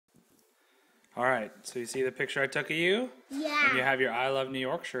All right, so you see the picture I took of you? Yeah. And you have your I Love New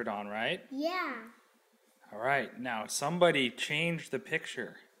York shirt on, right? Yeah. All right, now somebody changed the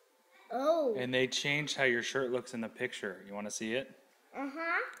picture. Oh. And they changed how your shirt looks in the picture. You want to see it?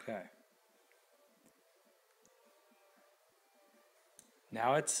 Uh-huh. Okay.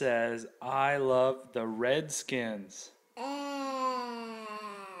 Now it says, I love the Redskins.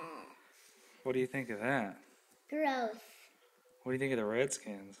 What do you think of that? Gross. What do you think of the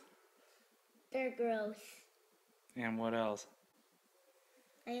Redskins? They're gross. And what else?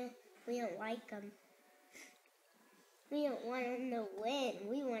 We don't like them. We don't want them to win.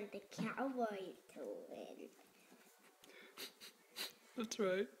 We want the Cowboys to win. That's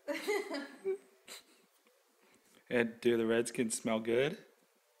right. And do the Redskins smell good?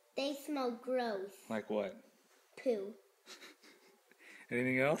 They smell gross. Like what? Poo.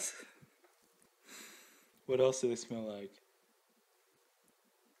 Anything else? What else do they smell like?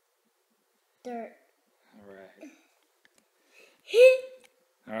 Dirt. All right.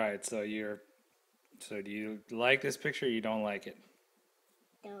 All right, so do you like this picture or you don't like it?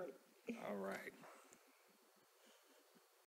 Don't. All right.